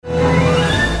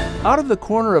Out of the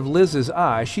corner of Liz's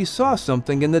eye, she saw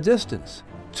something in the distance.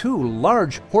 2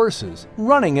 large horses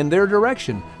running in their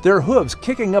direction, their hooves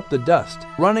kicking up the dust,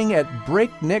 running at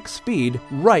breakneck speed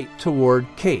right toward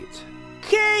Kate.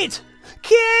 Kate!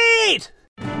 Kate!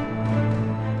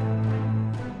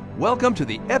 Welcome to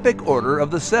the Epic Order of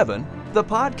the Seven, the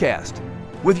podcast,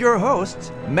 with your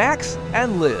hosts, Max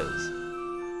and Liz.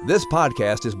 This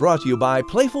podcast is brought to you by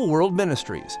Playful World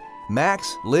Ministries.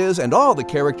 Max, Liz, and all the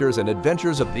characters and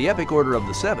adventures of the Epic Order of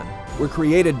the Seven were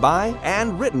created by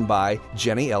and written by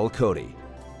Jenny L. Cody.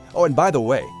 Oh, and by the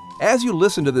way, as you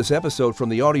listen to this episode from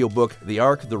the audiobook The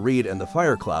Ark, the Reed, and the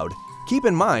Fire Cloud, keep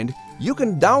in mind you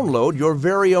can download your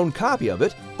very own copy of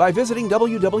it by visiting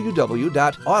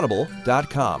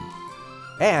www.audible.com.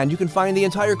 And you can find the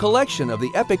entire collection of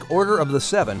the Epic Order of the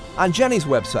Seven on Jenny's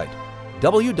website,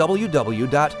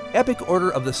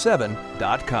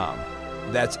 www.epicorderoftheseven.com.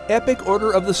 That's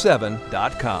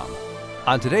epicorderoftheseven.com.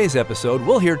 On today's episode,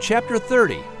 we'll hear Chapter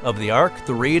 30 of The Ark,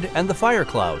 the Reed, and the Fire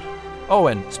Cloud. Oh,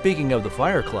 and speaking of the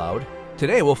Fire Cloud,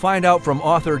 today we'll find out from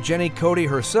author Jenny Cody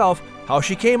herself how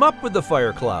she came up with the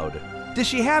Fire Cloud. Did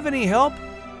she have any help?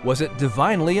 Was it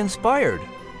divinely inspired?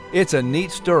 It's a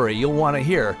neat story you'll want to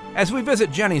hear as we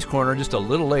visit Jenny's Corner just a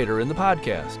little later in the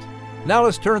podcast. Now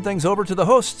let's turn things over to the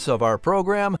hosts of our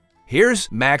program. Here's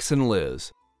Max and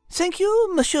Liz. Thank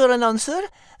you, Monsieur Announcer.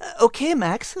 Okay,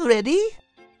 Max, ready?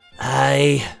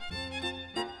 Aye.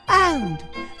 And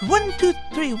 1, 2,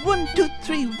 3, 1, 2,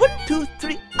 3, 1, 2,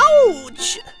 3.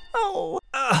 Ouch! Oh.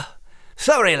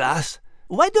 Sorry, lass.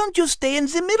 Why don't you stay in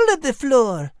the middle of the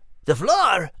floor? The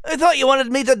floor? I thought you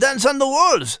wanted me to dance on the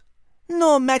walls.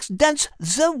 No, Max, dance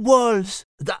the walls.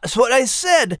 That's what I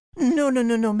said. No,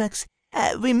 Max.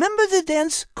 Remember the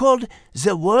dance called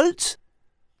the waltz?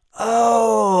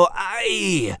 Oh,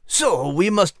 aye. So we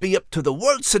must be up to the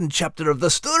waltzing chapter of the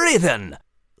story then.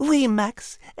 Oui,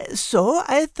 Max. So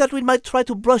I thought we might try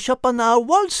to brush up on our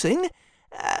waltzing.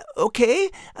 Okay.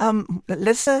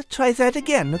 Let's try that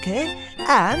again, okay?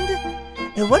 And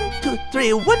 1, 2,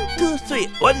 3, 1, 2, 3.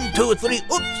 1, 2, 3.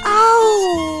 Oops.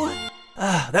 Ow!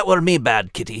 That were me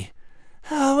bad, Kitty.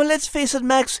 Well, let's face it,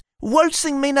 Max.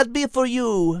 Waltzing may not be for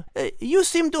you. You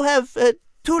seem to have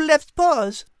 2 left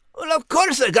paws. Well, of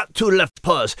course I got 2 left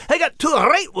paws. I got 2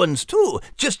 right ones, too,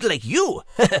 just like you.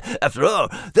 After all,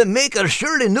 the maker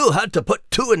surely knew how to put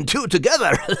 2 and 2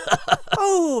 together.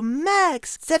 Oh,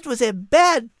 Max, that was a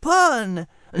bad pun.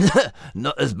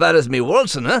 Not as bad as me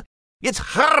waltzing, huh? It's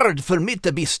hard for me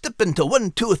to be stepping to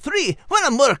 1, 2, 3 when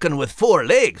I'm working with 4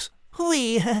 legs.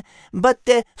 Oui, but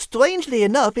strangely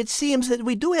enough, it seems that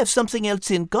we do have something else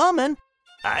in common.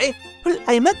 Aye? Well,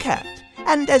 I'm a cat,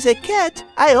 and as a cat,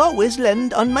 I always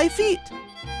land on my feet.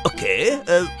 Okay,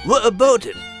 what about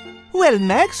it? Well,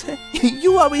 Max,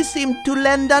 you always seem to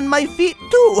land on my feet,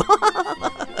 too.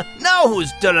 Now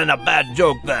who's telling a bad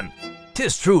joke, then?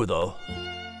 'Tis true, though.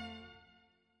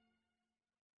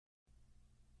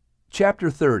 Chapter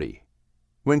 30.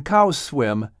 When Cows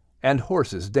Swim and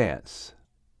Horses Dance.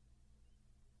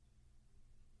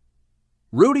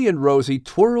 Rudy and Rosie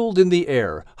twirled in the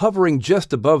air, hovering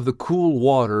just above the cool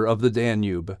water of the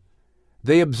Danube.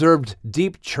 They observed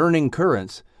deep churning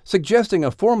currents, suggesting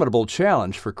a formidable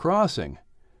challenge for crossing.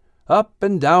 Up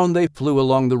and down they flew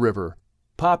along the river,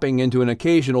 popping into an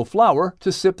occasional flower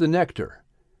to sip the nectar.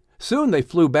 Soon they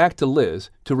flew back to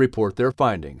Liz to report their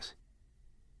findings.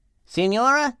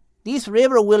 Senora, this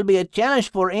river will be a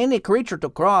challenge for any creature to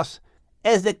cross,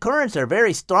 as the currents are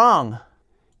very strong.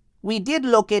 We did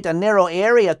locate a narrow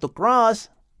area to cross,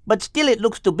 but still it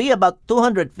looks to be about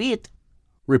 200 feet,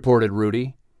 reported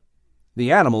Rudy.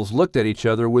 The animals looked at each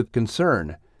other with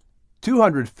concern.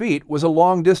 200 feet was a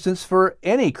long distance for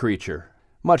any creature,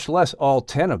 much less all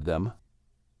 10 of them.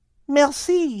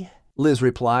 Merci, Liz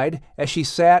replied as she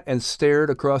sat and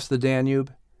stared across the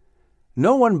Danube.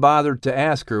 No one bothered to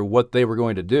ask her what they were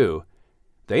going to do.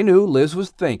 They knew Liz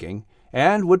was thinking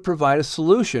and would provide a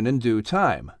solution in due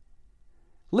time.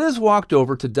 Liz walked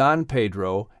over to Don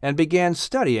Pedro and began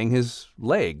studying his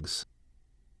legs.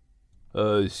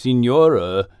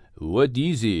 Senora, what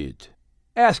is it?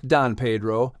 Asked Don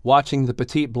Pedro, watching the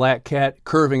petite black cat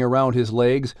curving around his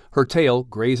legs, her tail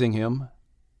grazing him.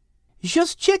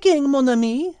 Just checking, mon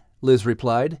ami, Liz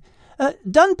replied.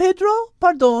 Don Pedro,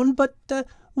 pardon, but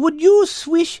would you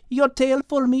swish your tail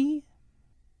for me?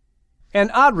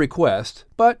 An odd request,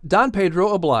 but Don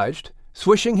Pedro obliged,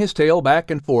 swishing his tail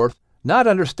back and forth, not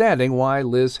understanding why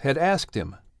Liz had asked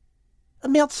him.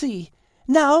 Merci.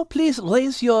 Now, please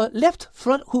raise your left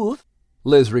front hoof,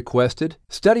 Liz requested,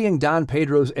 studying Don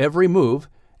Pedro's every move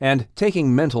and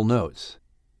taking mental notes.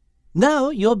 Now,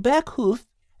 your back hoof.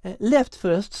 Left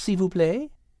first, s'il vous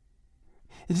plaît.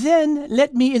 Then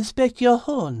let me inspect your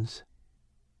horns.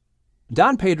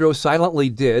 Don Pedro silently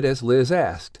did as Liz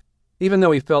asked, even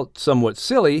though he felt somewhat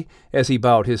silly as he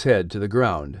bowed his head to the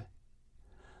ground.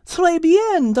 Très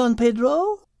bien, Don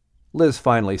Pedro, Liz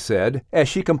finally said as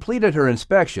she completed her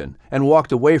inspection and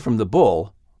walked away from the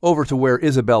bull over to where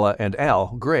Isabella and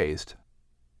Al grazed.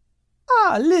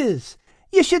 Ah, Liz,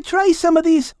 you should try some of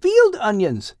these field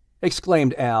onions,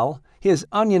 exclaimed Al, his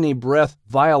oniony breath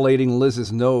violating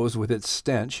Liz's nose with its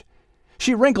stench.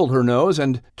 She wrinkled her nose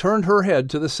and turned her head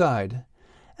to the side.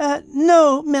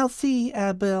 No, merci,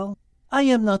 Abel. I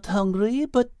am not hungry,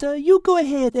 but you go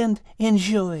ahead and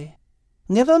enjoy.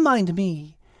 Never mind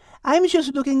me. I'm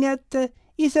just looking at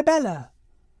Isabella,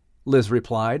 Liz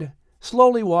replied,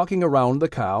 slowly walking around the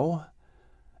cow.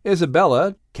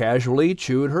 Isabella casually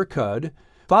chewed her cud,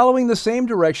 following the same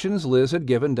directions Liz had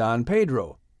given Don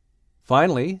Pedro.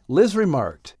 Finally, Liz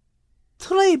remarked,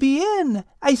 Très bien,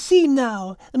 I see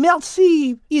now.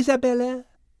 Merci, Isabella.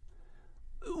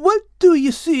 What do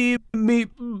you see, me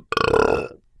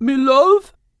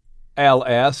love? Al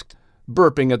asked,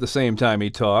 burping at the same time he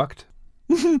talked.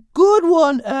 Good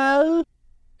one, Al,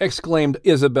 exclaimed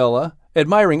Isabella,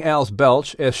 admiring Al's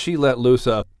belch as she let loose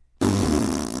a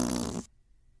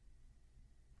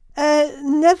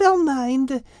Never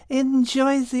mind.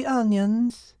 Enjoy the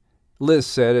onions, Liz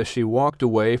said as she walked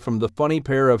away from the funny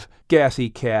pair of gassy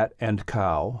cat and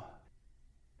cow.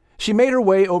 She made her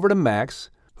way over to Max,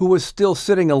 who was still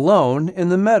sitting alone in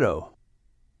the meadow.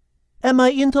 Am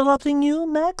I interrupting you,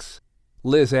 Max?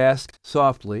 Liz asked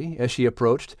softly as she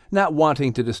approached, not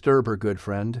wanting to disturb her good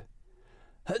friend.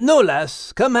 No,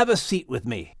 lass, come have a seat with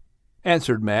me,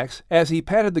 answered Max as he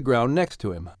patted the ground next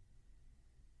to him.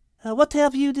 What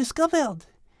have you discovered?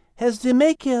 Has the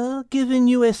Maker given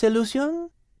you a solution?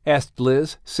 asked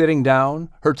Liz, sitting down,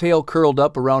 her tail curled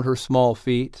up around her small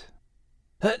feet.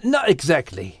 Not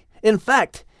exactly. In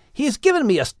fact, he's given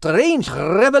me a strange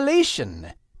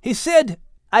revelation. He said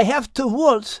I have to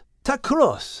waltz to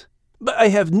cross, but I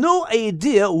have no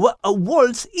idea what a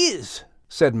waltz is,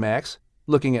 said Max,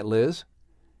 looking at Liz.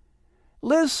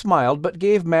 Liz smiled but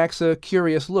gave Max a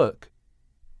curious look.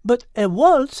 But a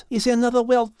waltz is another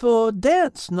word for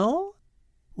dance, no?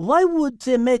 Why would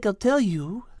the Maker tell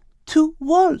you to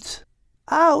waltz?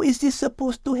 How is this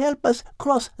supposed to help us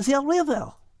cross the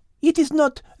river? It is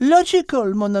not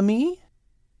logical, mon ami.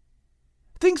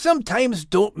 Things sometimes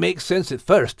don't make sense at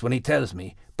first when he tells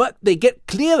me, but they get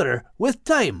clearer with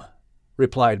time,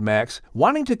 replied Max,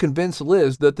 wanting to convince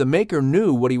Liz that the Maker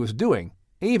knew what he was doing,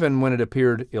 even when it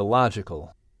appeared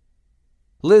illogical.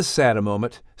 Liz sat a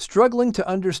moment, struggling to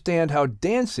understand how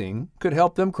dancing could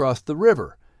help them cross the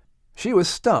river. She was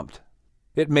stumped.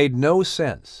 It made no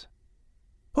sense.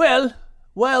 Well,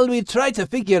 while we try to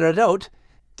figure it out,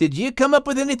 did you come up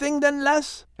with anything then,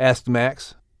 lass? asked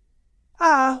Max.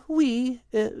 Oui,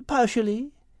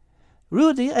 partially.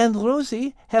 Rudy and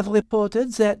Rosie have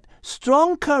reported that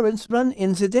strong currents run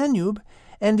in the Danube,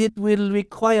 and it will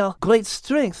require great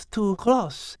strength to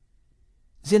cross.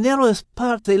 The narrowest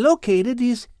part they located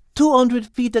is 200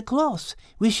 feet across,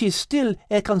 which is still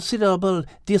a considerable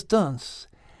distance.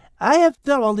 I have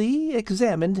thoroughly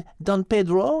examined Don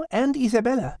Pedro and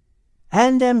Isabella,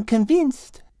 and am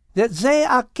convinced that they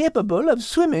are capable of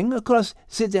swimming across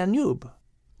the Danube,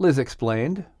 Liz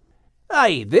explained.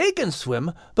 Aye, they can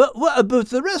swim, but what about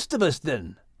the rest of us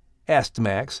then? asked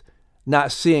Max,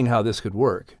 not seeing how this could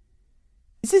work.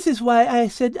 This is why I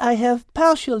said I have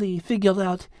partially figured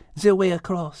out the way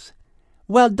across.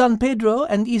 While Don Pedro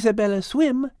and Isabella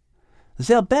swim,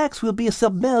 their backs will be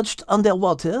submerged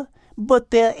underwater,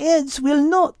 but their heads will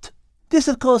not. This,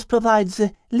 of course, provides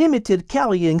limited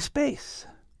carrying space.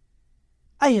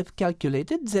 I have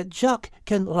calculated that Jacques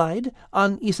can ride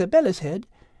on Isabella's head,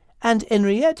 and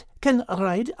Henriette can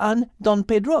ride on Don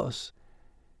Pedro's.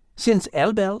 Since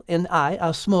Albert and I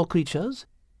are small creatures,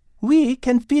 we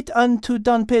can fit onto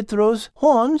Don Pedro's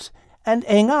horns and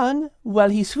hang on while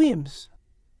he swims,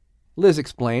 Liz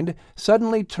explained,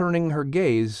 suddenly turning her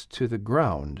gaze to the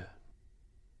ground.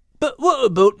 But what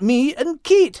about me and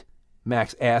Kate?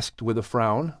 Max asked with a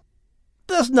frown.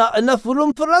 There's not enough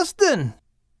room for us then.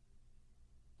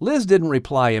 Liz didn't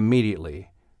reply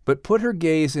immediately, but put her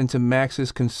gaze into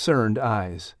Max's concerned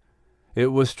eyes. It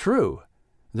was true.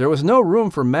 There was no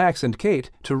room for Max and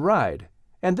Kate to ride,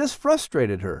 and this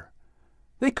frustrated her.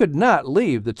 They could not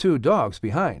leave the two dogs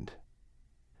behind.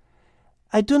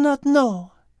 I do not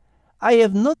know. I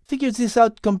have not figured this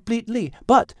out completely,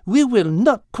 but we will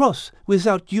not cross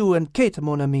without you and Kate,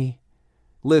 mon ami,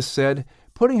 Liz said,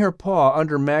 putting her paw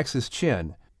under Max's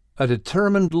chin, a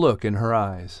determined look in her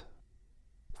eyes.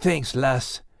 Thanks,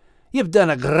 lass. You've done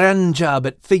a grand job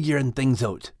at figuring things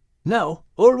out. Now,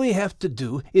 all we have to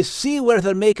do is see where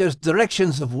the Maker's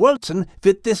directions of waltzing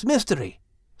fit this mystery,"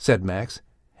 said Max.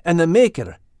 "And the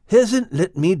Maker hasn't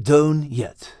let me down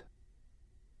yet."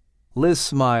 Liz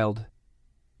smiled.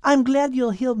 I'm glad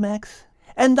you're here, Max,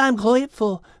 and I'm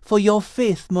grateful for your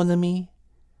faith, mon ami.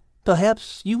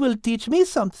 Perhaps you will teach me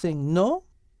something, no?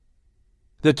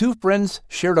 The two friends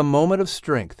shared a moment of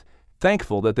strength,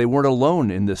 thankful that they weren't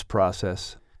alone in this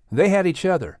process. They had each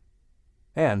other,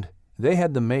 and they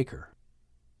had the Maker.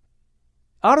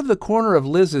 Out of the corner of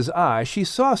Liz's eye, she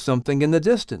saw something in the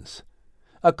distance.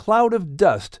 A cloud of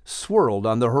dust swirled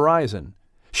on the horizon.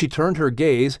 She turned her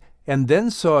gaze and then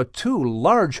saw two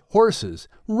large horses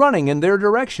running in their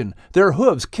direction, their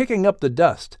hooves kicking up the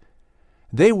dust.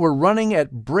 They were running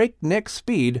at breakneck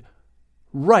speed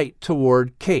right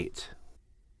toward Kate.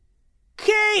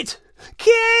 "Kate!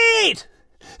 Kate!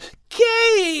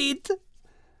 Kate!"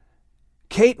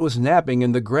 Kate was napping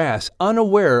in the grass,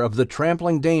 unaware of the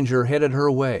trampling danger headed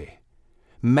her way.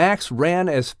 Max ran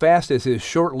as fast as his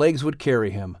short legs would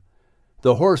carry him.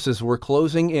 The horses were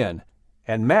closing in,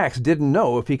 and Max didn't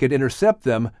know if he could intercept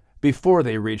them before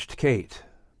they reached Kate.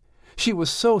 She was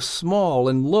so small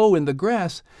and low in the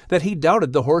grass that he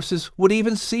doubted the horses would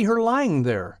even see her lying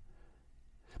there.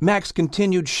 Max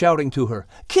continued shouting to her,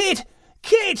 "Kate!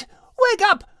 Kate! Wake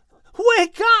up!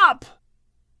 Wake up!"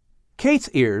 Kate's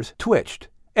ears twitched,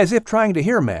 as if trying to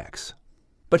hear Max.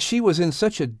 But she was in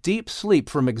such a deep sleep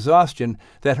from exhaustion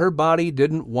that her body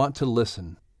didn't want to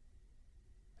listen.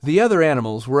 The other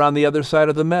animals were on the other side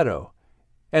of the meadow,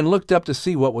 and looked up to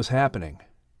see what was happening.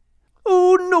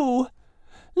 "Oh no!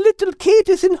 Little Kate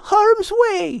is in harm's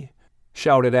way!"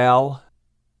 shouted Al.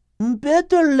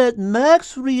 Better let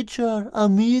Max reach her,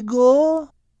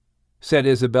 amigo, said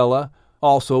Isabella,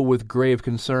 also with grave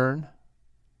concern.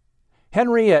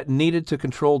 Henriette needed to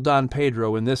control Don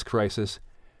Pedro in this crisis.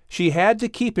 She had to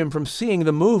keep him from seeing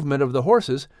the movement of the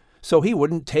horses so he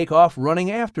wouldn't take off running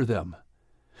after them.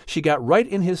 She got right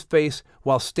in his face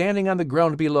while standing on the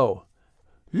ground below.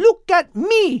 "Look at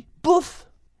me, Buff!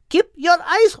 Keep your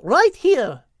eyes right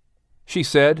here," she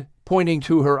said, pointing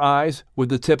to her eyes with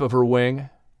the tip of her wing.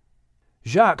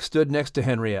 Jacques stood next to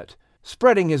Henriette,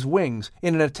 spreading his wings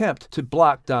in an attempt to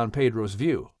block Don Pedro's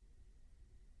view.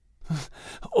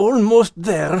 "Almost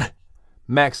there,"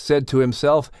 Max said to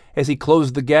himself as he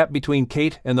closed the gap between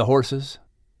Kate and the horses.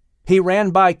 He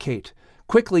ran by Kate,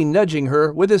 quickly nudging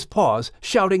her with his paws,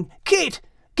 shouting, "Kate,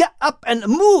 get up and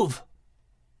move!"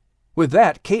 With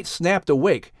that, Kate snapped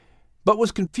awake, but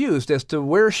was confused as to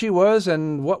where she was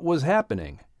and what was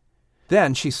happening.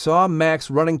 Then she saw Max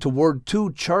running toward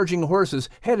two charging horses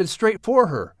headed straight for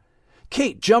her.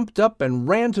 Kate jumped up and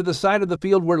ran to the side of the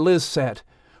field where Liz sat,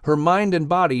 her mind and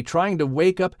body trying to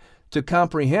wake up to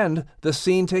comprehend the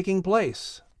scene taking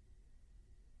place.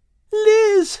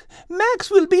 "Liz,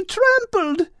 Max will be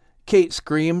trampled!" Kate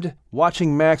screamed,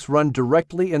 watching Max run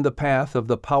directly in the path of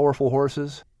the powerful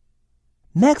horses.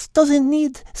 "Max doesn't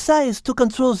need size to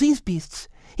control these beasts.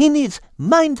 He needs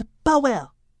mind power,"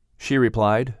 she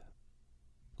replied.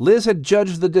 Liz had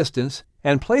judged the distance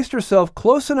and placed herself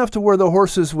close enough to where the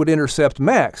horses would intercept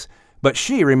Max, but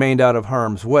she remained out of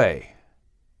harm's way.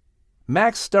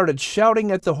 Max started shouting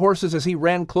at the horses as he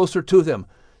ran closer to them.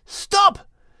 "Stop!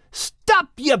 Stop,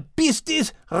 you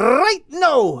beasties, right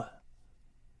now!"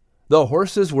 The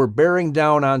horses were bearing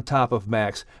down on top of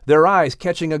Max, their eyes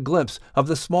catching a glimpse of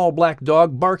the small black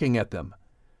dog barking at them.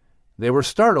 They were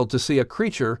startled to see a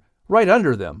creature right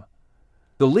under them.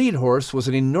 The lead horse was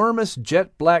an enormous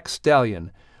jet-black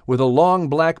stallion, with a long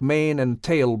black mane and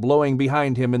tail blowing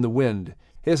behind him in the wind,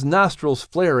 his nostrils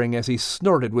flaring as he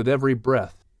snorted with every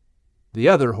breath. The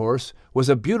other horse was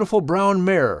a beautiful brown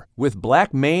mare, with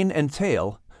black mane and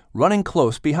tail, running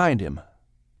close behind him.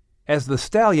 As the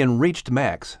stallion reached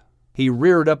Max, he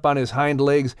reared up on his hind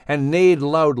legs and neighed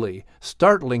loudly,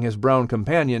 startling his brown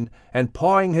companion and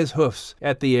pawing his hoofs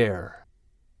at the air.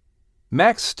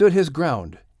 Max stood his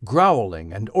ground,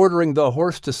 growling and ordering the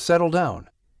horse to settle down.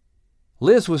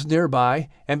 Liz was nearby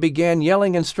and began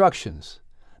yelling instructions.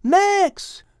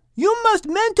 "Max, you must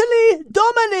mentally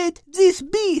dominate this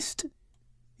beast.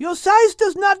 Your size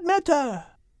does not matter.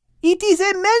 It is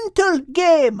a mental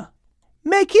game.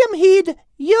 Make him heed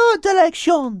your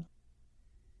direction."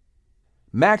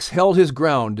 Max held his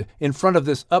ground in front of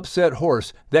this upset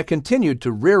horse that continued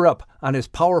to rear up on his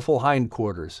powerful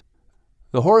hindquarters.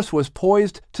 The horse was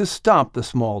poised to stomp the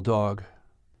small dog.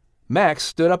 Max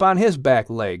stood up on his back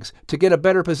legs to get a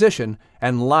better position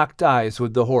and locked eyes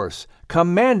with the horse,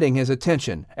 commanding his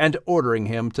attention and ordering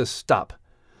him to stop.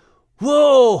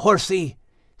 "Whoa, horsey!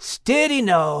 Steady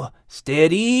now,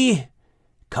 steady!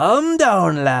 Calm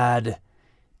down, lad.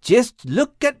 Just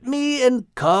look at me and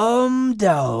calm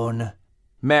down,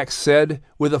 Max said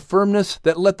with a firmness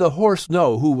that let the horse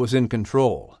know who was in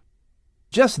control.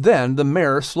 Just then the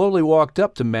mare slowly walked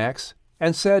up to Max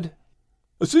and said,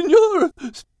 Signor,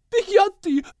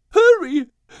 Spicchietti, hurry!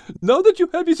 Now that you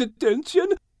have his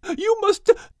attention, you must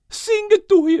sing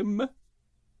to him.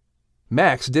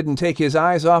 Max didn't take his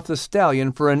eyes off the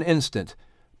stallion for an instant,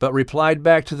 but replied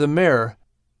back to the mare,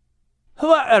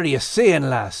 What are you saying,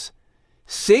 lass?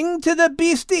 Sing to the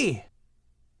beastie.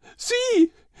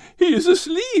 See, he is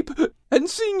asleep, and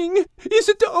singing is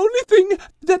the only thing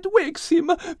that wakes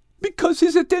him, because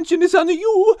his attention is on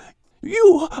you.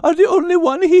 You are the only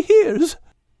one he hears,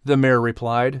 the mare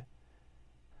replied.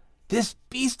 This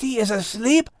beastie is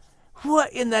asleep?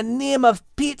 What in the name of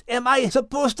Pete am I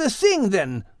supposed to sing,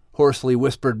 then? Hoarsely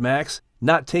whispered Max,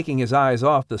 not taking his eyes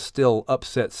off the still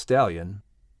upset stallion.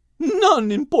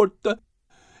 None importa.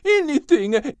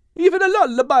 Anything, even a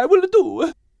lullaby will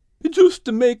do. Just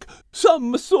to make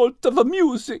some sort of a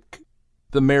music,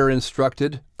 the mare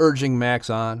instructed, urging Max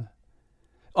on.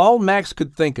 All Max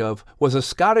could think of was a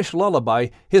Scottish lullaby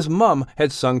his mum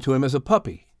had sung to him as a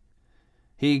puppy.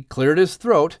 He cleared his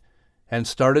throat and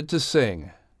started to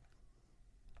sing.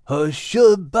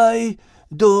 Hush-a-bye,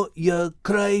 don't you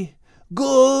cry.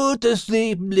 Go to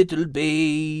sleep, little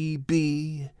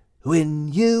baby.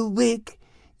 When you wake,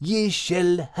 ye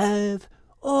shall have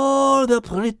all the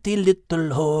pretty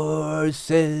little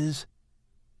horses.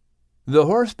 The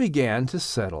horse began to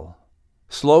settle,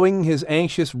 slowing his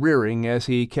anxious rearing as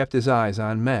he kept his eyes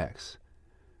on Max.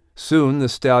 Soon the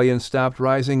stallion stopped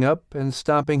rising up and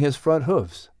stomping his front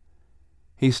hoofs.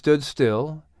 He stood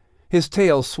still, his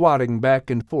tail swatting back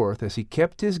and forth as he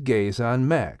kept his gaze on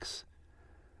Max.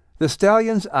 The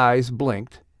stallion's eyes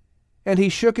blinked, and he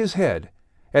shook his head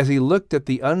as he looked at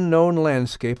the unknown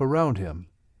landscape around him.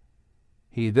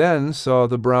 He then saw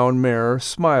the brown mare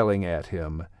smiling at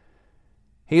him.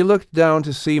 He looked down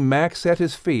to see Max at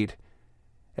his feet,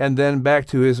 and then back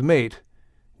to his mate,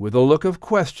 with a look of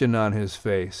question on his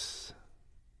face.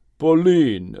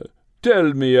 Pauline,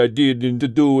 tell me I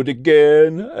didn't do it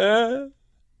again, eh?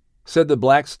 Said the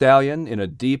black stallion in a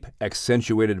deep,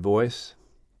 accentuated voice.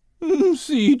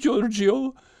 See,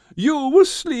 Giorgio, you were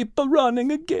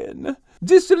sleep-running again.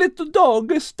 This little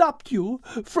dog stopped you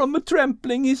from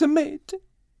trampling his mate,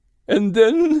 and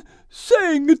then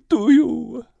sang to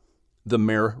you, the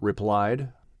mare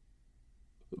replied.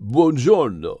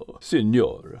 Buongiorno,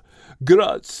 signor.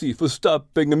 Grazie for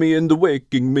stopping me and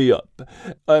waking me up.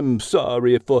 I'm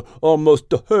sorry for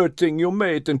almost hurting your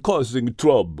mate and causing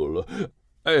trouble.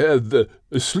 I have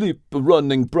a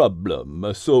sleep-running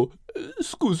problem, so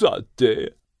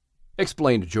scusate,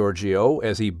 explained Giorgio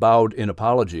as he bowed in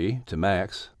apology to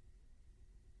Max.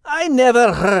 I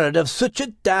never heard of such a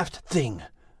daft thing.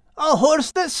 A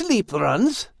horse that sleep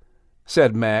runs,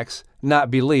 said Max, not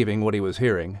believing what he was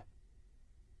hearing.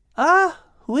 Ah,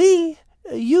 oui,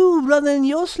 you run in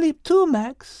your sleep too,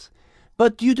 Max,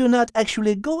 but you do not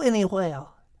actually go anywhere,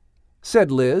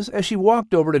 said Liz as she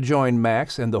walked over to join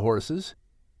Max and the horses.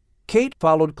 Kate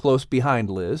followed close behind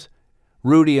Liz.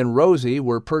 Rudy and Rosie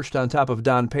were perched on top of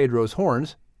Don Pedro's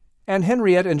horns, and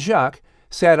Henriette and Jacques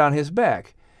sat on his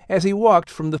back as he walked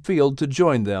from the field to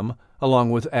join them,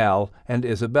 along with Al and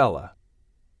Isabella.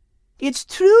 It's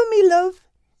true, me love.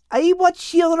 I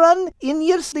watch you run in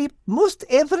your sleep most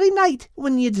every night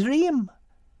when you dream,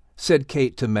 said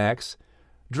Kate to Max,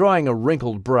 drawing a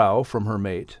wrinkled brow from her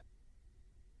mate.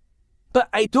 But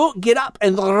I don't get up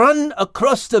and run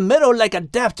across the meadow like a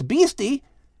daft beastie,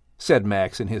 said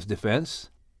Max in his defense.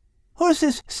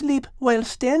 Horses sleep while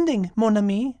standing, mon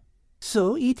ami.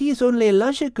 So it is only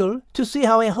logical to see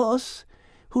how a horse,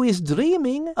 who is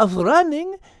dreaming of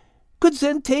running, could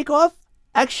then take off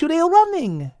actually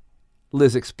running,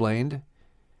 Liz explained.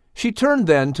 She turned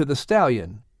then to the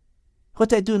stallion.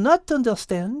 What I do not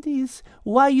understand is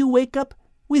why you wake up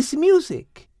with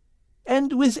music,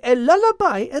 and with a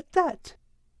lullaby at that.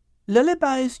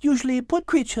 Lullabies usually put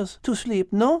creatures to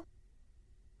sleep, no?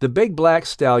 The big black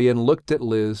stallion looked at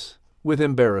Liz with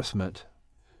embarrassment.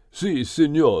 Si,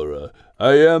 signora,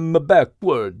 I am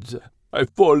backwards. I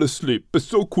fall asleep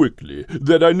so quickly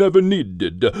that I never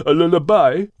needed a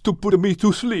lullaby to put me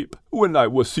to sleep when I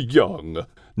was young.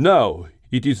 Now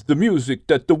it is the music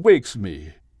that awakes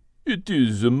me. It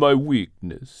is my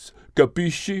weakness,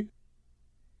 capisci?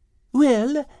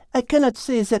 Well, I cannot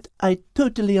say that I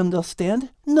totally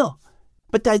understand, no.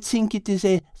 But I think it is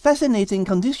a fascinating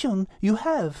condition you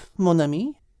have, mon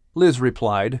ami, Liz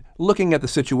replied, looking at the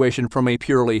situation from a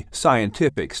purely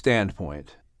scientific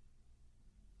standpoint.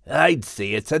 I'd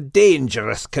say it's a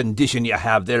dangerous condition you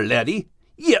have there, laddie.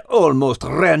 "You almost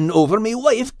ran over me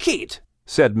wife, Kate,"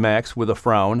 said Max with a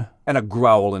frown and a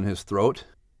growl in his throat.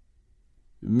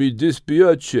 Mi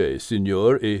dispiace,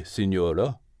 signor e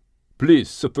signora.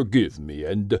 Please forgive me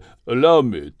and allow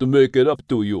me to make it up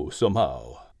to you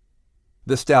somehow.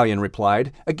 The stallion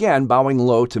replied, again bowing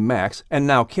low to Max and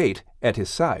now Kate at his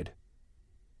side.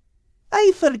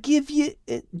 I forgive you,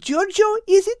 Giorgio,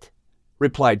 is it?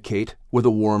 Replied Kate with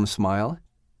a warm smile.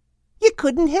 You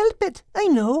couldn't help it, I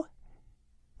know.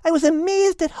 I was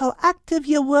amazed at how active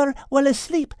you were while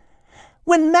asleep.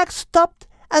 When Max stopped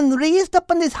and raised up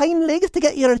on his hind legs to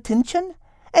get your attention,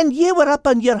 and you were up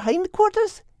on your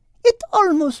hindquarters, it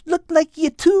almost looked like you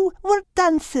two were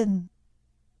dancing.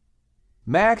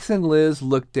 Max and Liz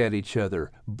looked at each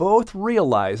other, both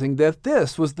realizing that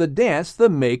this was the dance the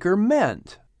Maker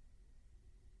meant.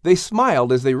 They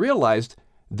smiled as they realized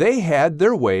they had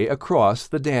their way across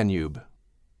the Danube.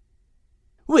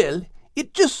 "Well,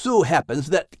 it just so happens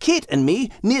that Kate and me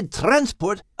need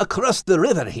transport across the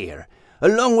river here,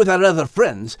 along with our other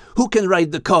friends who can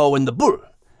ride the cow and the bull.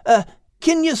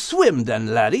 Can you swim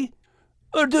then, laddie?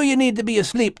 Or do you need to be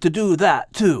asleep to do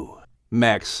that too?"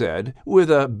 Max said,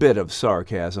 with a bit of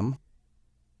sarcasm.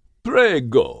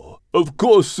 Prego, of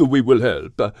course we will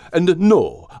help, and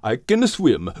no, I can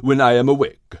swim when I am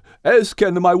awake, as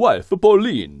can my wife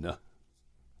Pauline.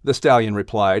 The stallion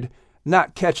replied,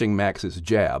 not catching Max's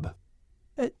jab.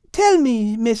 Tell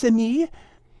me, mes amis,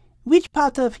 which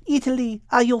part of Italy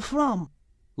are you from?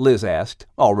 Liz asked,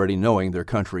 already knowing their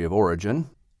country of origin.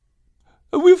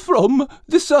 We're from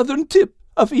the southern tip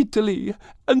of Italy,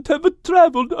 and have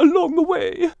traveled a long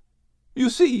way. You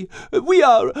see, we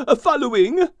are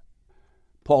following...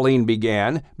 Pauline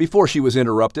began, before she was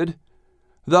interrupted.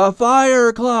 "The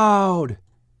fire cloud!"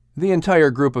 the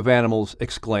entire group of animals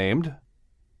exclaimed.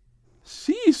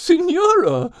 Si,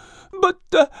 signora,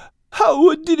 but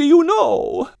how did you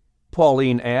know?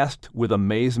 Pauline asked with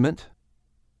amazement.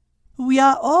 We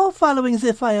are all following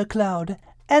the fire cloud,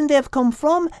 and have come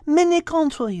from many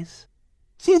countries.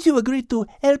 Since you agreed to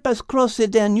help us cross the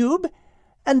Danube,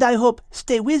 and I hope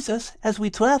stay with us as we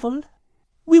travel,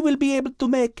 we will be able to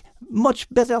make much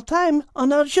better time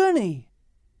on our journey,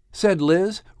 said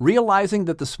Liz, realizing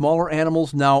that the smaller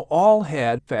animals now all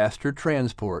had faster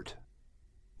transport.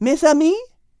 Mes amis,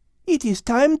 it is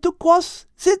time to cross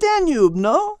the Danube,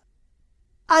 no?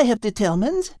 I have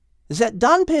determined that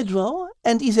Don Pedro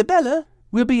and Isabella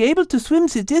will be able to swim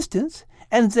the distance,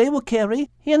 and they will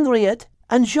carry Henriette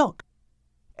and Jacques.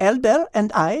 Albert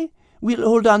and I will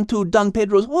hold on to Don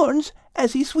Pedro's horns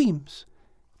as he swims.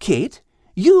 Kate,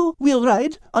 you will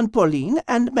ride on Pauline,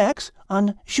 and Max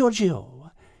on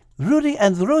Giorgio. Rudy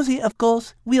and Rosie, of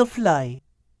course, will fly.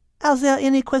 Are there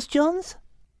any questions?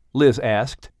 Liz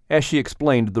asked, as she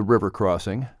explained the river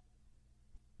crossing.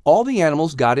 All the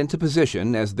animals got into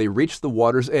position as they reached the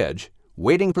water's edge,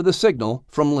 waiting for the signal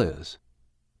from Liz.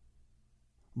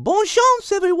 Bon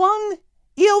chance, everyone!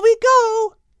 Here we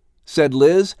go! Said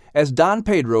Liz as Don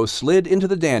Pedro slid into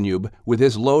the Danube with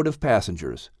his load of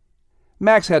passengers.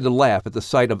 Max had to laugh at the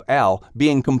sight of Al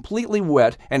being completely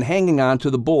wet and hanging on to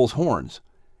the bull's horns.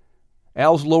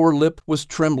 Al's lower lip was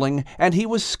trembling, and he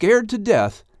was scared to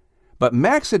death, but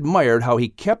Max admired how he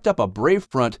kept up a brave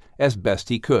front as best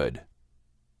he could.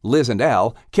 Liz and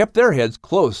Al kept their heads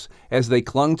close as they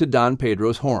clung to Don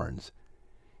Pedro's horns.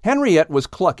 Henriette was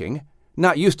clucking,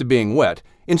 not used to being wet,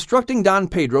 instructing Don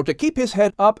Pedro to keep his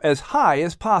head up as high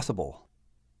as possible.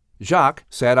 Jacques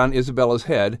sat on Isabella's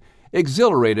head,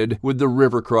 exhilarated with the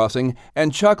river crossing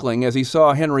and chuckling as he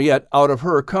saw Henriette out of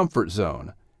her comfort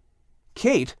zone.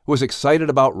 Kate was excited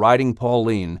about riding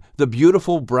Pauline, the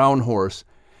beautiful brown horse,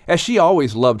 as she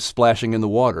always loved splashing in the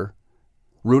water.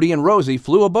 Rudy and Rosie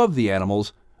flew above the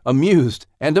animals, amused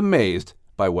and amazed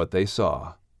by what they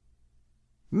saw.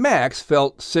 Max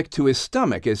felt sick to his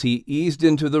stomach as he eased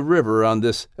into the river on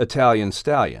this Italian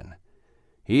stallion.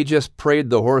 He just prayed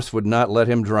the horse would not let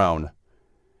him drown.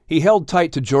 He held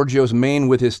tight to Giorgio's mane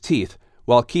with his teeth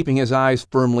while keeping his eyes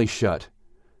firmly shut.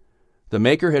 The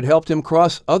Maker had helped him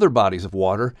cross other bodies of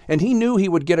water, and he knew he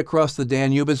would get across the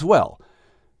Danube as well.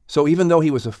 So even though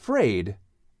he was afraid,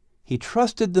 he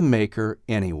trusted the Maker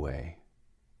anyway.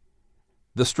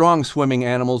 The strong swimming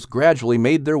animals gradually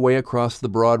made their way across the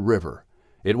broad river.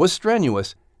 It was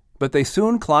strenuous, but they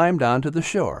soon climbed onto the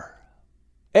shore.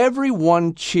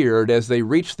 Everyone cheered as they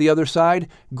reached the other side,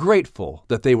 grateful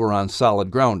that they were on solid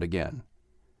ground again.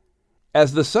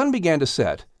 As the sun began to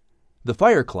set, the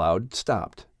fire cloud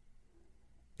stopped.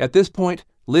 At this point,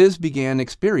 Liz began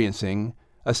experiencing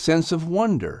a sense of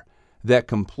wonder that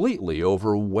completely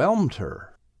overwhelmed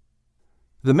her.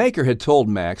 The Maker had told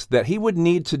Max that he would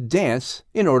need to dance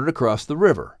in order to cross the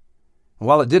river.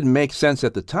 While it didn't make sense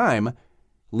at the time,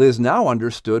 Liz now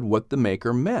understood what the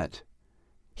Maker meant.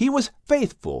 He was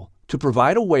faithful to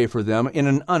provide a way for them in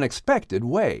an unexpected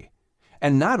way.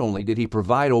 And not only did he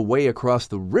provide a way across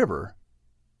the river,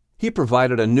 he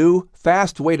provided a new,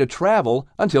 fast way to travel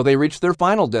until they reached their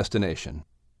final destination.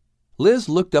 Liz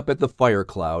looked up at the fire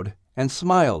cloud and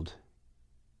smiled.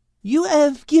 You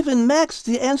have given Max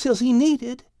the answers he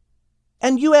needed,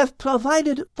 and you have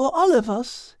provided for all of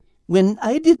us when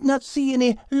I did not see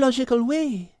any logical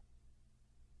way.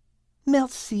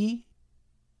 Merci.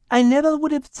 I never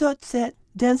would have thought that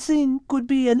dancing could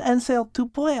be an answer to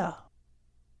prayer.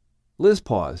 Liz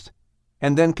paused,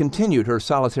 and then continued her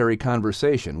solitary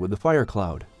conversation with the fire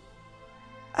cloud.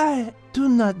 I do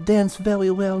not dance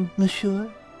very well, monsieur,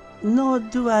 nor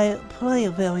do I pray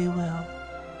very well.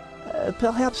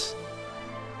 Perhaps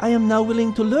I am now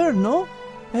willing to learn, no?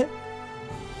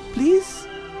 Please,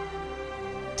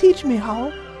 teach me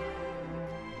how.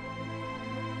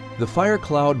 The fire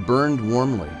cloud burned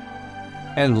warmly,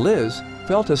 and Liz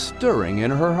felt a stirring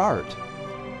in her heart.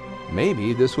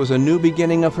 Maybe this was a new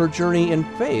beginning of her journey in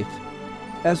faith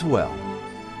as well.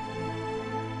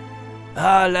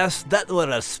 Ah, lass, that were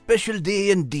a special day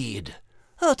indeed.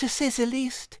 Oh, to say the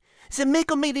least. The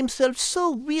Maker made himself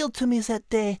so real to me that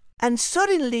day, and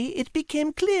suddenly it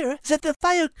became clear that the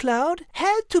fire cloud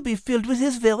had to be filled with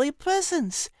his very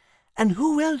presence. And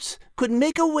who else could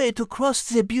make a way to cross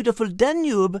the beautiful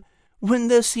Danube when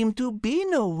there seemed to be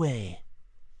no way?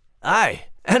 Aye,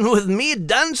 and with me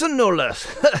dancing no less.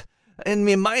 In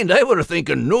me mind I were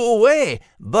thinking no way,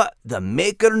 but the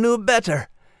Maker knew better.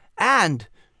 And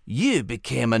you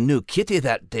became a new kitty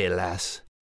that day, lass.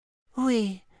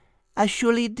 Oui, I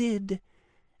surely did.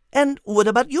 And what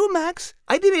about you, Max?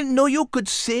 I didn't know you could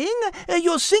sing.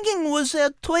 Your singing was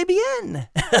très bien.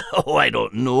 Oh, I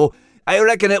don't know. I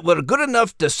reckon it were good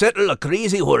enough to settle a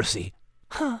crazy horsey.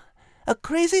 Huh, a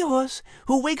crazy horse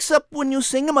who wakes up when you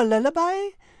sing him a lullaby?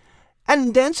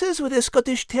 And dances with a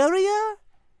Scottish terrier?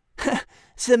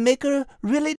 The Maker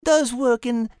really does work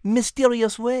in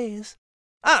mysterious ways.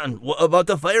 And what about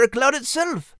the fire cloud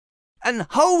itself? And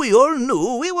how we all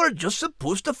knew we were just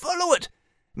supposed to follow it.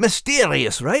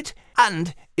 Mysterious, right?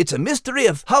 And it's a mystery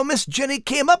of how Miss Jenny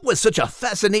came up with such a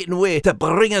fascinating way to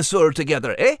bring us all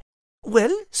together, eh?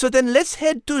 Well, so then let's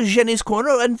head to Jenny's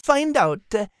corner and find out.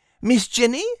 Miss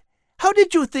Jenny, how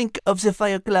did you think of the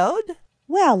fire cloud?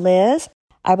 Well, Liz,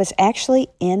 I was actually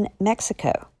in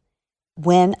Mexico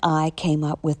when I came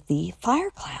up with the fire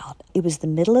cloud. It was the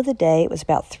middle of the day. It was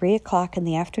about 3 o'clock in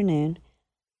the afternoon,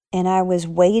 and I was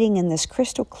wading in this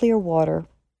crystal clear water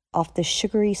off the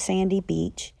sugary sandy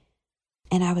beach,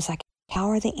 and I was like, how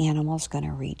are the animals going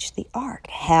to reach the ark?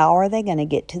 How are they going to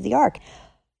get to the ark?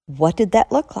 What did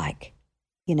that look like?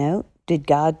 You know, did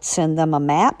God send them a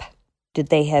map? Did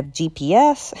they have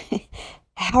GPS?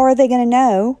 How are they going to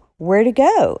know where to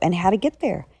go and how to get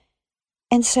there?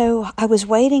 And so I was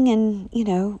wading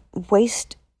in,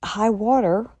 waist high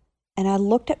water, and I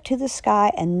looked up to the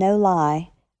sky, and no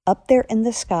lie, up there in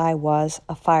the sky was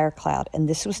a fire cloud. And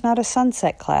this was not a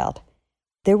sunset cloud.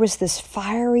 There was this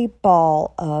fiery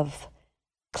ball of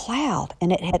cloud,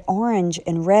 and it had orange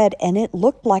and red, and it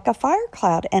looked like a fire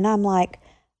cloud. And I'm like,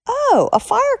 oh, a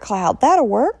fire cloud, that'll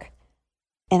work.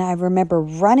 And I remember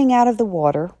running out of the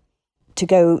water to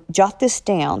go jot this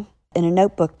down in a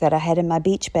notebook that I had in my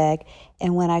beach bag.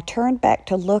 And when I turned back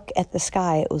to look at the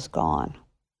sky, it was gone.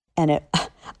 And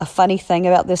a funny thing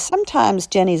about this, sometimes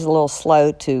Jenny's a little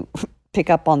slow to pick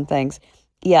up on things.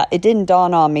 Yeah, it didn't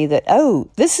dawn on me that, oh,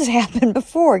 this has happened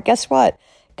before. Guess what?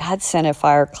 God sent a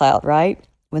fire cloud, right?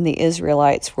 When the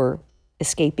Israelites were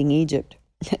escaping Egypt.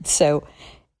 So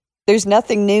there's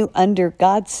nothing new under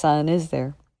God's sun, is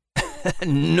there?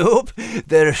 Nope,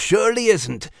 there surely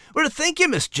isn't. Well, thank you,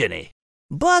 Miss Jenny.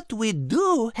 But we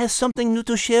do have something new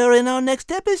to share in our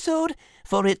next episode,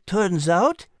 for it turns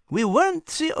out we weren't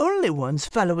the only ones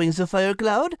following the fire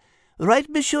cloud. Right,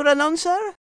 Monsieur Announcer?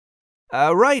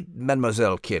 Right,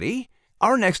 Mademoiselle Kitty.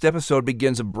 Our next episode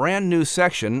begins a brand new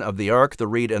section of the Ark, the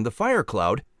Reed, and the Fire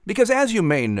Cloud, because as you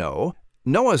may know,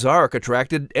 Noah's Ark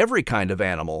attracted every kind of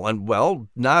animal, and, well,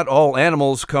 not all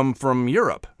animals come from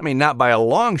Europe. I mean, not by a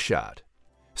long shot.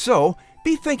 So,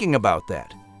 be thinking about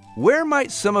that. Where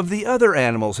might some of the other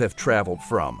animals have traveled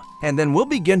from? And then we'll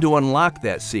begin to unlock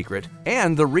that secret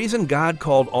and the reason God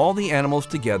called all the animals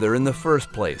together in the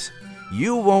first place.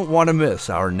 You won't want to miss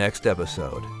our next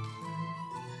episode.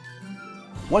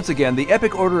 Once again, the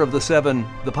Epic Order of the Seven,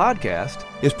 the podcast,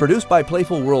 is produced by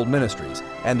Playful World Ministries,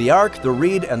 and the Ark, the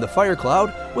Reed, and the Fire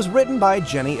Cloud was written by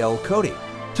Jenny L. Cody.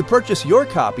 To purchase your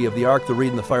copy of the Ark, the Reed,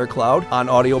 and the Fire Cloud on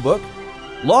audiobook,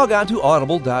 log on to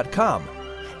audible.com.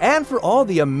 And for all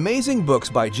the amazing books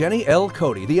by Jenny L.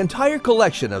 Cody, the entire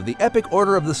collection of the Epic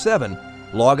Order of the Seven,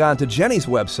 log on to Jenny's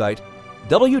website,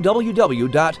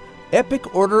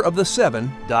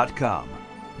 www.epicorderoftheseven.com.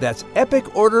 That's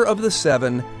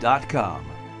epicorderoftheseven.com.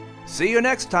 See you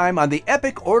next time on the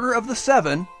Epic Order of the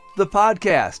Seven, the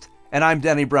podcast. And I'm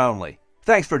Denny Brownlee.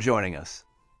 Thanks for joining us.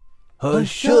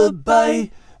 Hush-a-bye,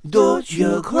 don't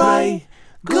you cry.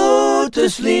 Go to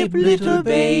sleep, little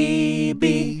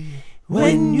baby.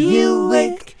 When you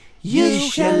wake, you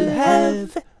shall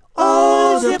have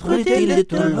all the pretty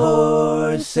little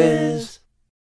horses.